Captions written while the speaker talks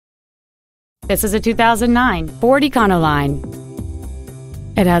This is a 2009 Ford Econoline.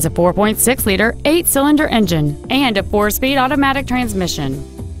 It has a 4.6-liter 8-cylinder engine and a 4-speed automatic transmission.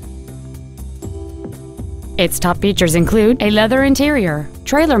 Its top features include a leather interior,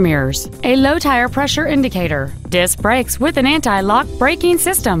 trailer mirrors, a low tire pressure indicator, disc brakes with an anti-lock braking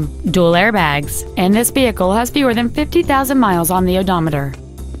system, dual airbags, and this vehicle has fewer than 50,000 miles on the odometer.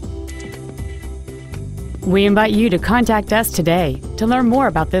 We invite you to contact us today to learn more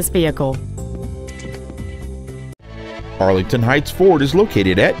about this vehicle. Arlington Heights Ford is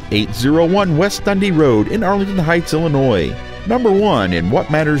located at 801 West Dundee Road in Arlington Heights, Illinois. Number 1 in what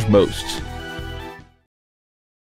matters most.